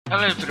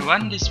Hello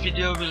everyone, this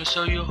video will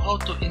show you how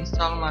to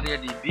install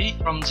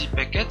MariaDB from zip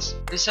package,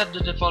 reset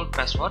the default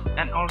password,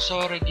 and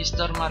also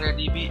register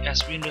MariaDB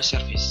as Windows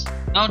service.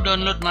 Now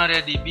download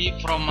MariaDB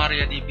from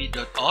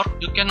MariaDB.org.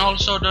 You can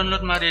also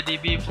download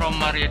MariaDB from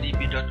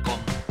MariaDB.com.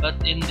 But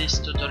in this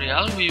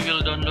tutorial, we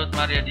will download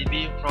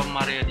MariaDB from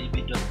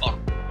MariaDB.org.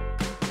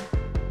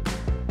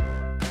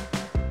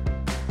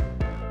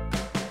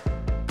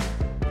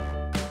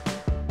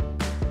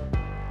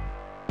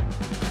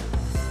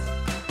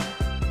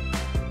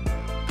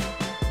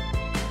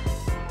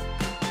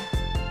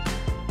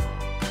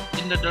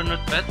 In the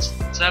download page,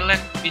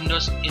 select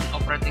Windows in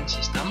operating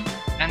system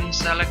and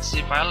select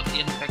zip file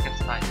in package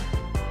type.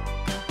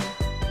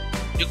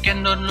 You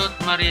can download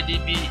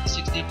MariaDB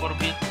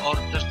 64-bit or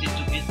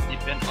 32-bit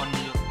depend on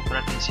your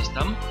operating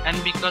system, and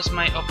because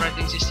my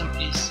operating system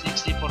is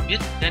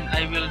 64-bit, then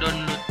I will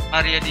download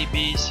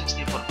MariaDB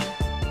 64-bit.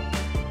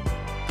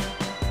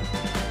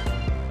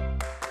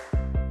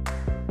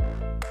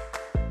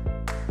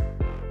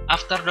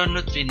 After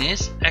download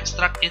finish,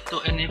 extract it to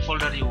any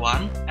folder you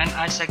want, and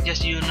I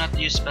suggest you not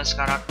use space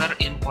character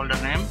in folder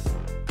name.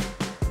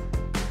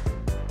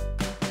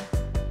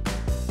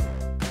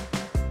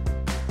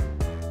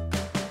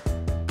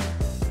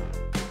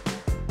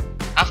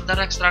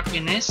 After extract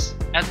finish,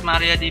 add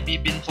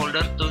MariaDB bin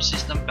folder to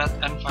system path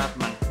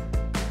environment.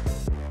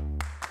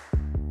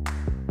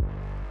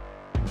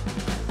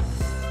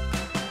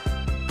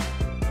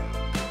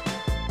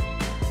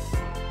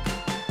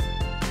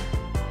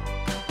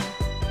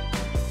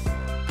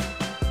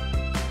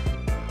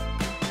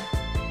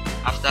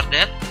 After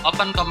that,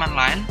 open command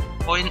line,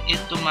 point it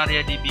to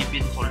MariaDB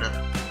bin folder.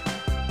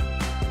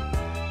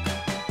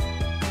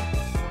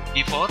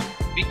 Before,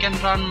 we can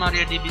run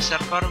MariaDB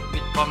server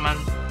with command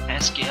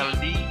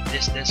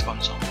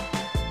MySQL-console.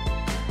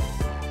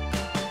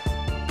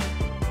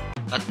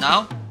 But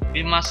now,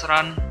 we must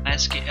run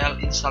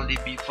MySQL install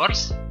DB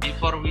first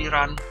before we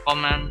run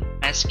command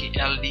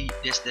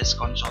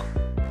MySQL-console.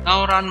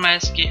 Now run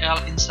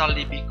MySQL install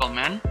DB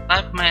command,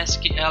 type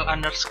MySQL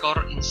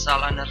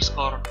 _install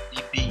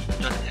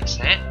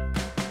 _db.exe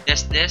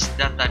 --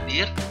 data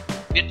dir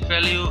with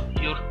value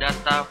your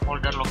data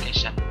folder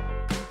location.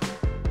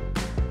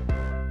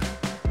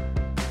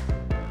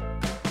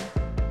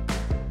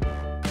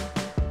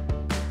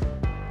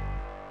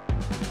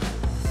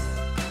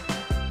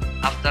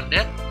 After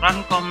that,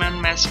 run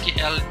command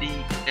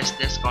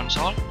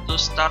MySQL-console to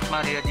start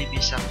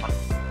MariaDB server.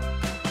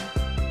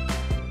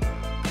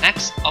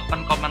 Next,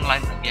 open command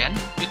line again.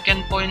 You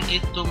can point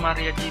it to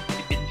MariaDB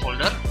bin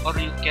folder, or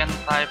you can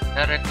type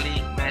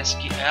directly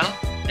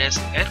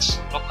MySQL-h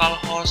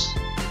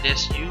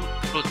localhost-u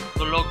root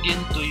to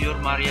login to your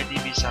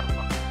MariaDB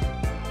server.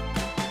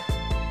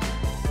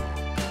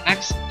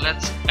 Next,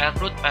 let's add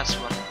root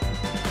password.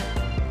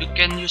 You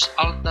can use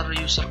alter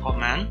user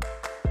command.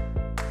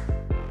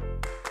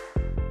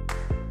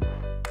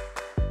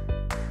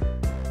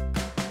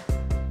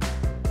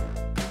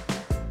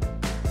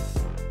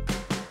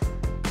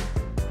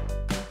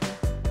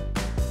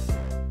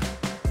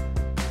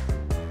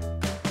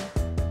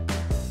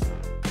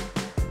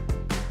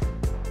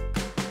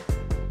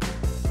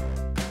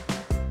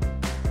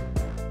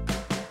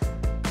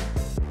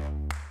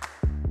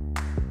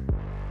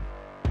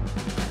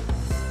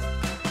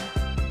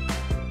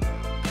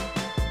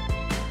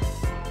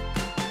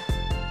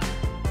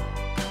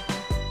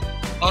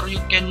 Or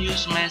you can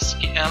use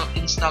MySQL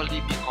install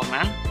DB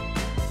command.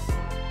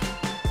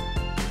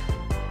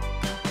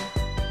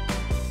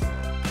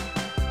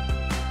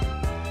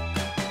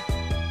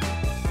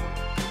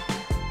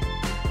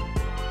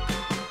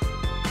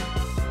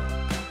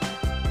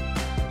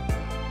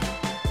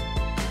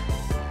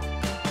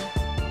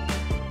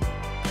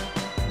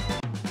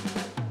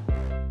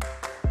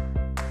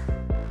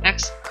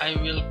 Next, I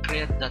will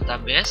create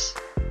database,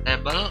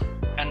 table,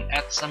 and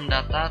add some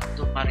data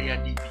to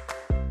MariaDB.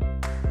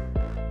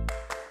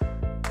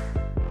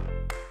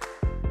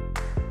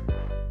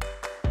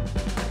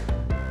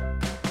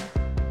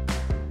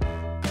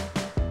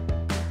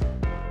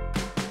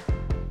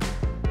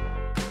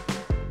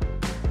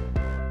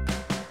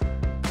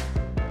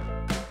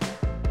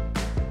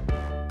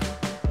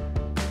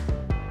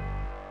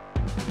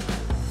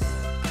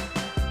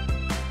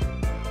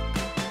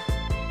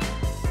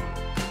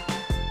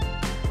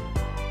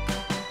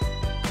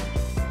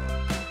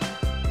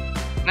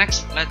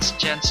 Next, let's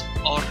change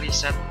or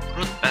reset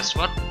root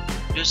password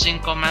using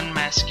command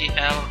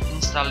MySQL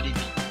install DB.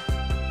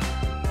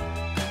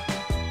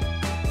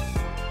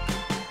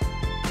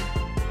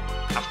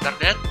 After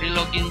that,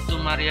 relogin to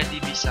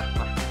MariaDB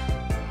server.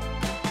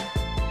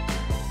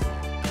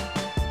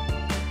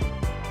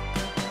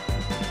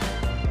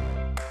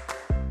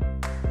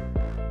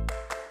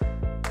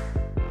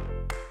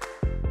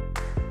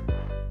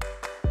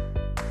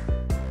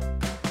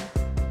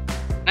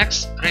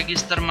 Next,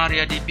 register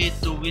MariaDB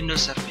to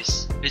Windows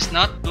Service. Please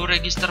note, to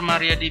register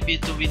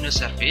MariaDB to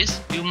Windows Service,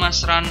 you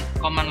must run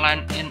command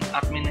line in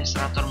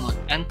administrator mode.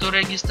 And to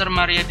register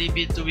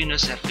MariaDB to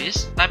Windows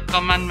Service, type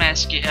command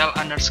MySQL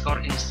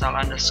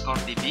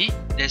 _install_db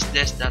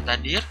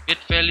 --datadir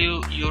with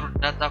value your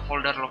data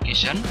folder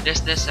location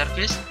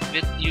 --service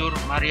with your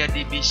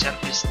MariaDB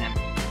service name.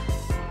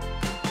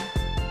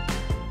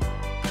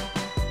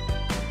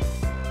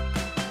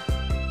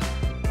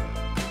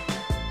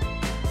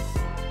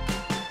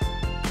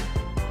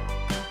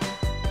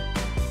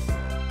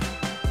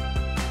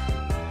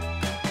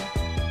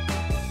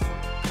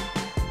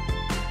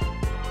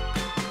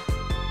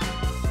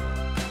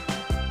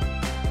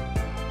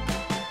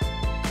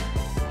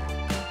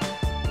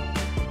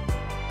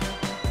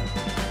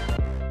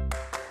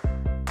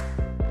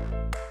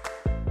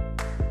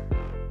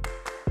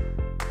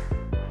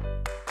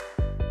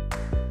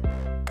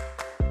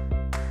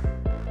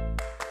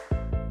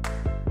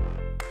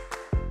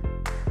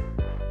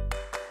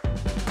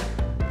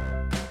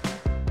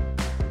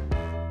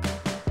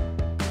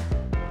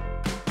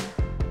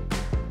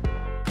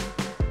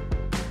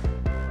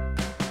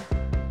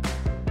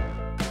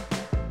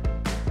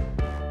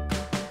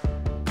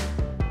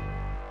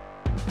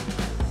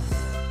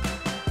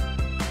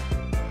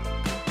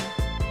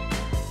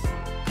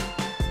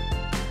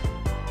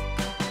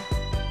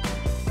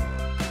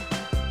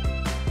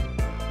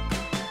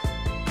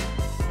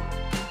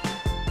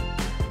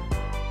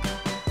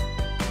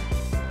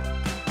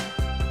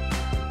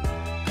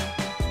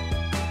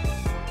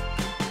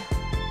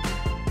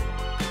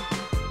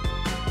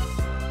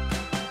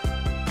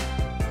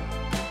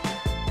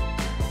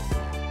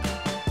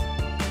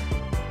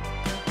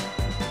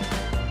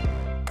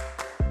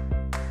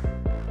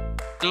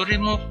 To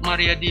remove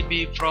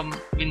MariaDB from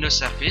Windows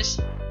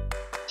Service,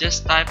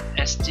 just type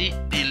sg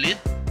delete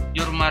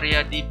your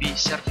MariaDB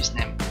service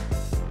name.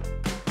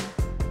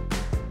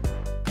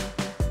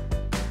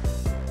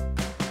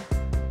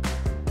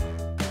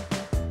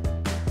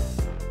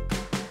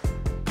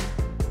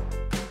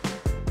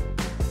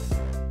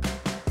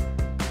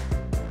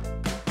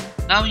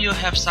 Now you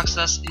have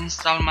success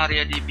install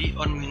MariaDB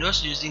on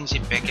Windows using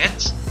zip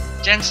package,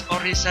 change or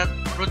reset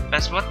root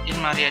password in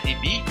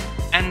MariaDB,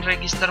 and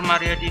register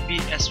MariaDB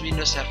as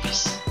Windows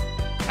Service.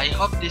 I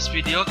hope this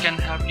video can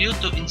help you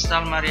to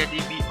install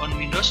MariaDB on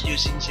Windows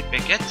using zip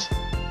package.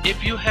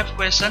 If you have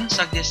questions,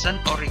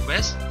 suggestions, or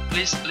requests,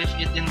 please leave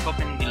it in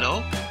comment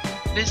below.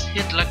 Please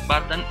hit like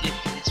button if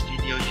this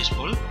video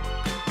useful.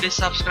 Please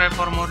subscribe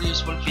for more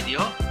useful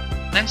video.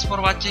 Thanks for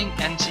watching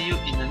and see you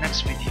in the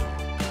next video.